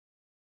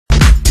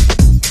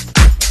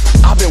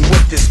I've been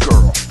with this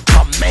girl,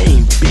 my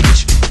main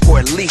bitch, for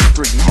at least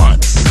 3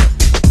 months.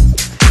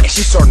 And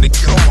she's starting to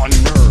get on my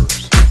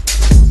nerves.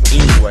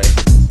 Anyway,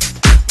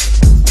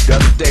 the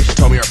other day she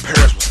told me her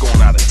parents was going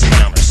out of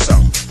town or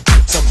something.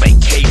 Some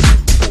vacation,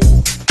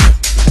 fool.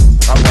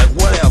 I was like,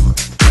 whatever.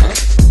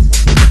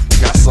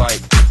 That's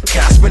like,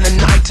 can I spend the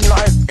night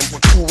tonight and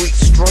for 2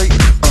 weeks straight?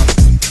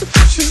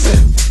 She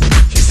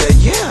said,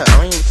 yeah,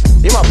 I mean,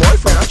 you're my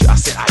boyfriend, aren't you? I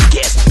said, I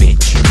guess,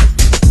 bitch.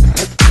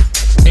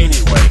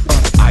 Anyway,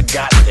 I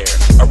got there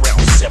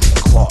around 7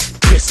 o'clock,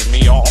 pissing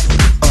me off.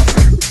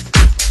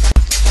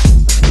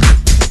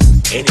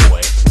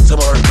 Anyway, some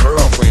of her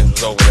girlfriends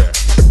was over there,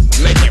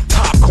 making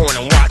popcorn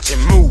and watching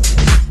movies.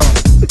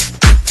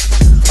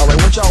 Alright,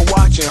 what y'all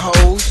watching,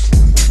 hoes?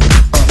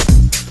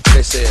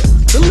 They said,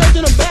 The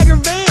Legend of Bagger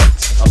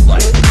Vance. I was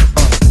like,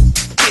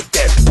 get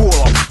that bull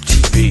off the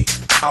TV.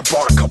 I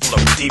bought a couple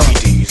of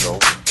DVDs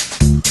over.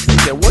 He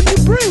said, what'd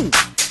you bring?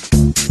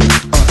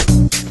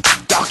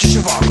 Dr.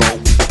 Zhivago,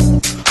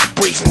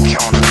 Brief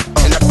Encounter,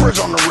 and the Bridge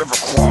on the River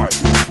Kwai.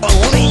 A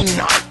lean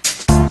night.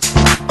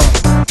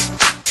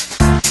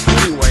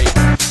 Anyway,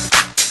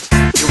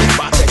 it was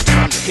about that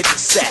time to hit the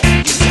sack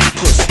and get some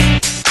pussy.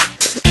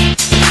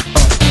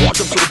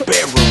 Walked up to the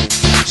bedroom.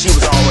 She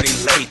was already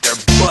laid there,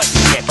 butt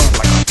naked,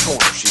 like I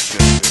told her she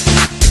should.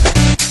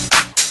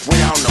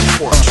 Went out on the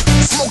porch,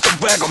 smoked a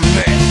bag of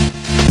meth.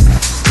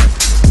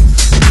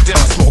 Then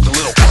I smoked a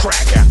little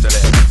crack after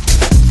that.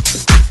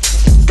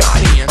 Got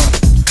in.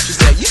 She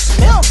said, you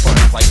smell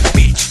funny. Like,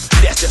 bitch,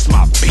 that's just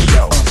my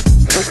B.O.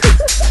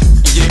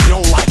 If you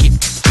don't like it,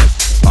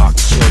 I'll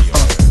kill your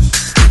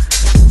ass.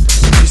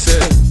 She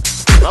said,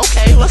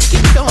 okay, let's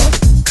keep it going.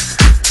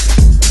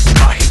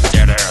 I hit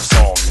that ass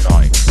all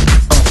night.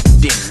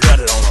 Then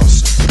nutted on her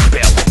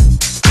belly.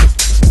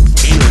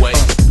 Anyway,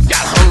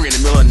 got hungry in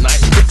the middle of the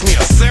night, picked me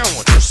a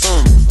sandwich or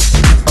something.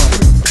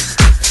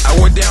 I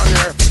went down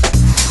there.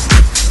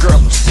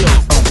 Girls were still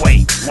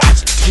awake,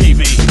 watching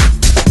TV.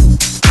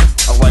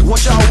 I was like,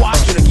 what y'all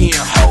watching again,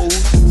 hoes?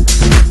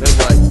 They was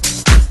like,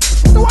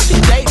 you watching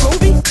a date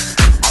movie?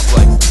 I was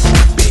like,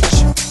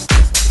 bitch,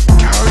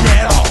 turn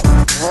that off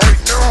right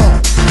now.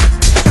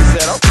 She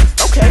said, oh,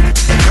 okay.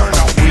 And turned it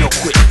off real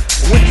quick.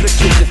 Went to the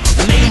kitchen,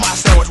 made my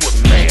sandwich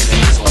with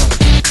mayonnaise on it.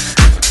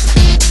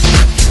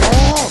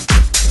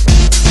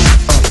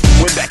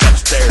 Went back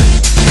upstairs,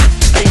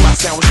 ate my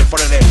sandwich in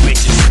front of that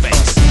bitch's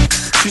face.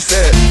 She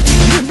said,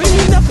 you didn't bring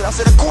me nothing. I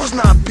said, of course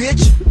not,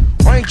 bitch.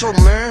 I ain't your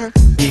man.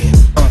 Yeah,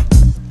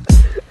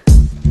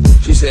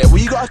 She said, will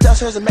you go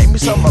downstairs and make me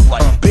something? I was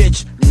like,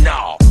 bitch,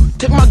 no.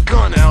 Took my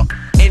gun out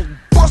and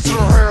busted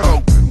her hair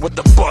open with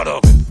the butt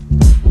of it.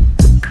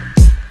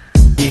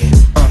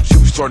 Yeah, She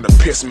was starting to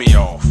piss me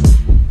off.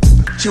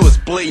 She was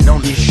bleeding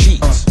on the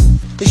sheets.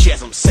 Then she had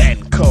some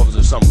satin covers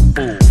or some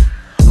fool. I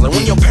was like,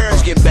 when your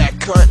parents get back,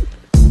 cunt?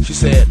 She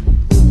said,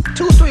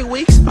 2 or 3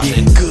 weeks. I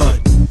said,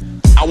 good.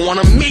 I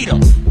wanna meet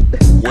them.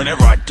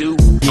 Whenever I do,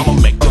 I'ma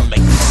make them make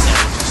the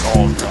sandwiches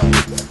all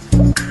night.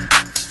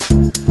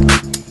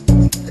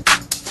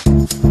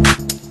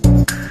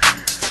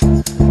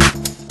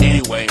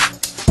 Anyway,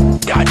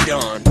 got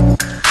done,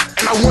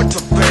 and I went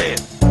to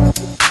bed.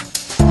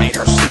 Made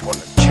her sleep on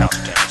the couch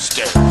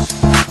downstairs.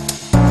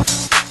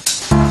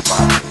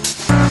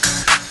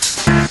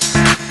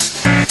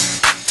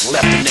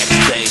 Left the next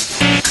day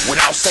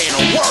without saying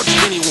a word to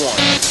anyone,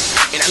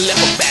 and I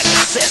left a bag of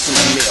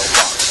sesame milk